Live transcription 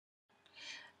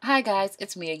Hi guys,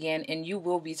 it's me again, and you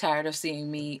will be tired of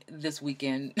seeing me this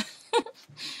weekend.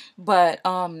 But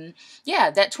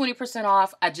yeah, that 20%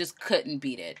 off, I just couldn't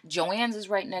beat it. Joann's is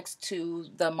right next to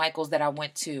the Michael's that I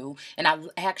went to, and I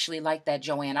actually like that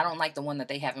Joann. I don't like the one that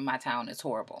they have in my town. It's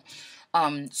horrible.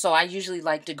 So I usually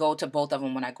like to go to both of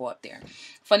them when I go up there.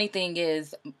 Funny thing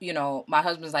is, my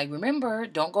husband's like, remember,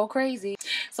 don't go crazy.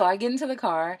 So I get into the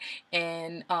car,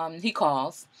 and he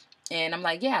calls. And I'm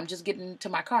like, yeah, I'm just getting to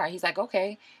my car. He's like,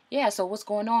 okay, yeah, so what's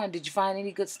going on? Did you find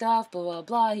any good stuff? Blah, blah,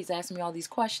 blah. He's asking me all these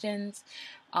questions.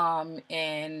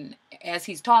 And as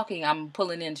he's talking, I'm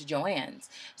pulling into Joann's.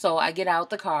 So I get out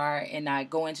the car and I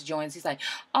go into Joann's. He's like,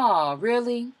 oh,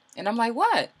 really? And I'm like,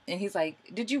 what? And he's like,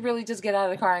 did you really just get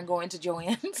out of the car and go into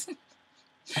Joann's?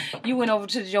 You went over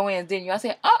to Joann's, didn't you? I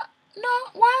said, oh, no,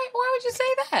 why would you say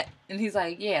that? And he's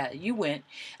like, yeah, you went.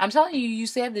 I'm telling you, you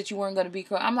said that you weren't going to be.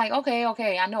 I'm like,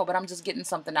 okay, I know, but I'm just getting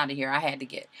something out of here I had to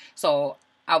get. So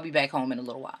I'll be back home in a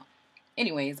little while.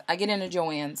 Anyways, I get into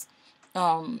Joann's,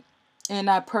 and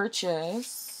I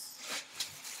purchase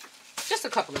just a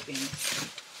couple of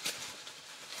things.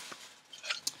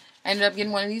 I ended up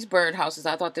getting one of these bird houses.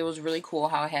 I thought that was really cool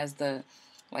how it has the,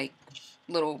 like,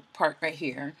 little part right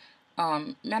here.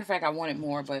 Matter of fact, I wanted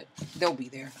more, but they'll be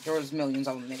there. There was millions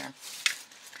of them there.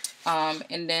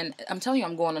 And then, I'm telling you,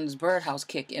 I'm going on this birdhouse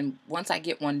kick, and once I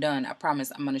get one done, I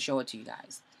promise I'm going to show it to you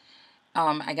guys.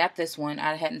 I got this one.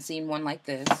 I hadn't seen one like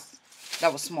this.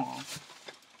 That was small.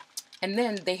 And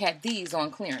then they had these on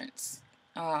clearance,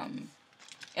 in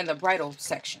the bridal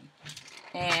section.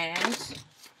 And,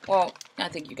 well, I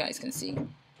think you guys can see.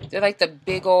 They're like the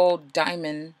big old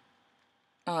diamond,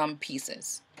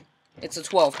 pieces. It's a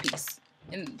 12 piece.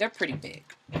 And they're pretty big.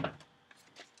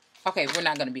 Okay, we're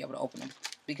not going to be able to open them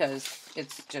because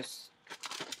it's just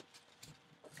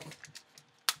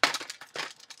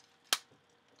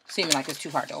seeming like it's too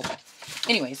hard to open.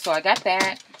 Anyway, so I got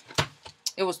that.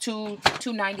 It was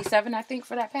 $2.97, I think,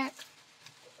 for that pack.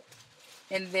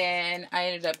 And then I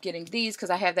ended up getting these because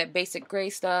I have that basic gray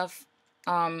stuff.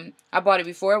 I bought it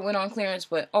before it went on clearance,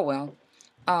 but oh well.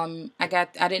 I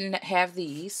didn't have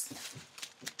these.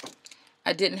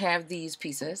 I didn't have these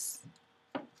pieces.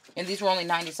 And these were only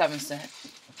 97 cents.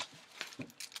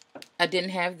 I didn't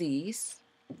have these.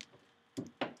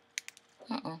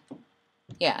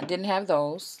 Yeah, I didn't have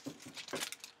those.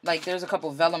 Like, there's a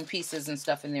couple vellum pieces and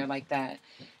stuff in there like that.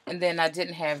 And then I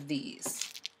didn't have these.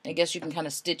 I guess you can kind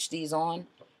of stitch these on,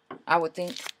 I would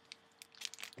think.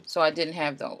 So I didn't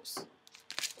have those.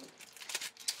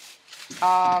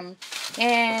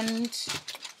 And,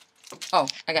 oh,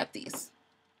 I got these.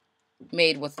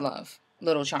 Made with Love.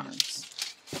 Little charms.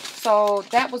 So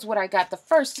that was what I got the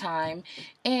first time.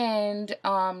 And,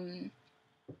 oh,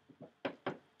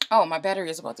 my battery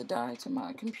is about to die to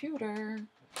my computer.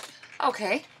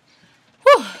 Okay.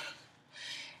 Whew.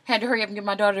 Had to hurry up and get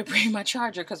my daughter to bring my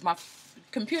charger because my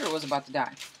computer was about to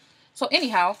die. So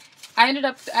anyhow, I ended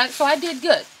up, so I did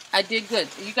good. I did good.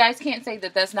 You guys can't say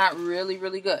that that's not really,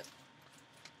 really good.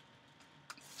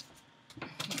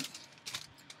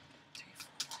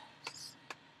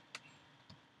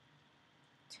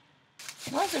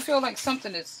 Why does it feel like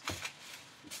something is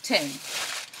 10?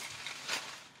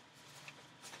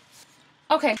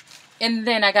 Okay, and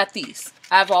then I got these.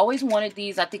 I've always wanted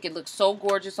these. I think it looks so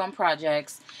gorgeous on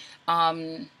projects.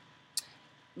 Kind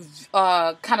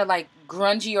of like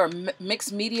grungy or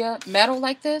mixed media metal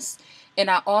like this. And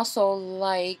I also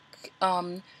like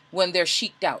when they're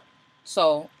cheeked out.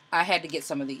 So I had to get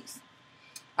some of these.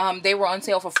 They were on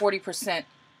sale for 40%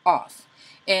 off.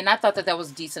 And I thought that that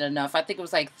was decent enough. I think it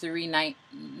was like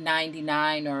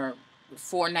 $3.99 or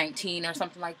 $4.19 or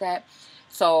something like that.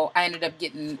 So I ended up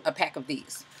getting a pack of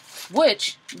these,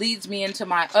 which leads me into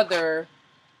my other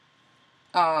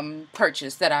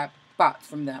purchase that I bought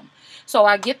from them. So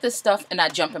I get this stuff and I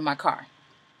jump in my car.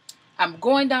 I'm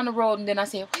going down the road and then I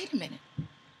say, wait a minute.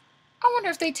 I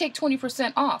wonder if they take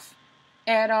 20% off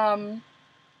at,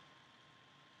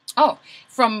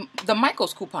 from the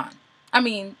Michael's coupon. I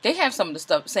mean, they have some of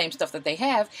the same stuff that they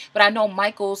have, but I know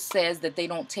Michael's says that they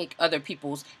don't take other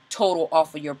people's total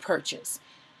off of your purchase.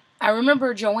 I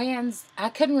remember Joann's, I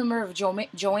couldn't remember if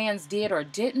Joann's did or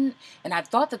didn't, and I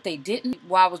thought that they didn't.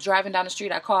 While I was driving down the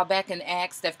street, I called back and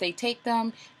asked if they take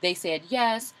them. They said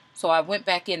yes, so I went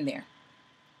back in there.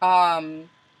 And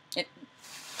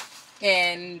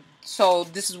so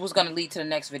this is what's going to lead to the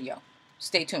next video.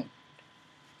 Stay tuned.